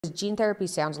Gene therapy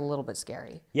sounds a little bit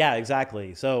scary. Yeah,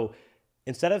 exactly. So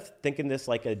instead of thinking this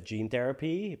like a gene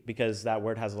therapy, because that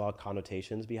word has a lot of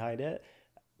connotations behind it,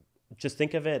 just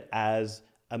think of it as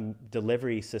a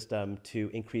delivery system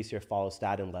to increase your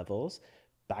follistatin levels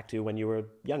back to when you were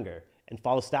younger. And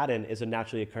follistatin is a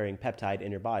naturally occurring peptide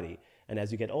in your body. And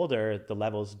as you get older, the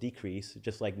levels decrease,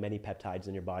 just like many peptides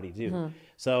in your body do.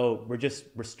 So we're just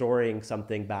restoring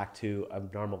something back to a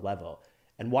normal level.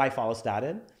 And why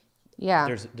follistatin?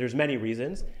 Yeah. There's many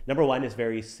reasons. Number one is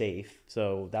very safe.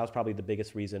 So that was probably the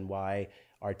biggest reason why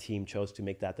our team chose to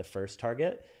make that the first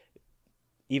target.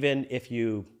 Even if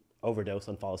you overdose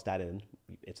on follistatin,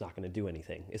 it's not going to do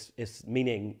anything. It's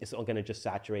meaning it's going to just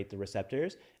saturate the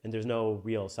receptors, and there's no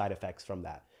real side effects from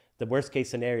that. The worst case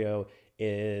scenario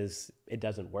is it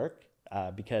doesn't work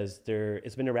because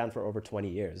it's been around for over 20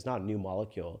 years. It's not a new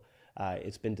molecule.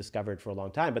 It's been discovered for a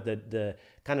long time, but the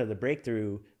kind of the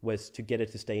breakthrough was to get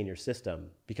it to stay in your system,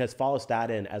 because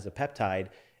follistatin as a peptide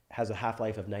has a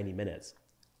half-life of 90 minutes.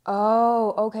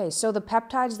 Oh, okay. So the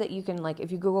peptides that you can, like,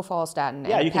 if you Google follistatin,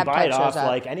 Yeah, and you can buy it peptide shows off up.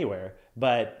 like anywhere,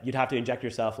 but you'd have to inject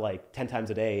yourself like 10 times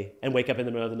a day and wake up in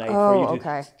the middle of the night for Oh, you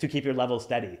okay. to keep your levels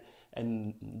steady.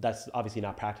 And that's obviously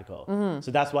not practical. So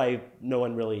that's why no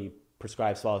one really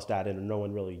prescribes follistatin, and no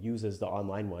one really uses the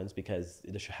online ones, because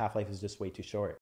the half-life is just way too short.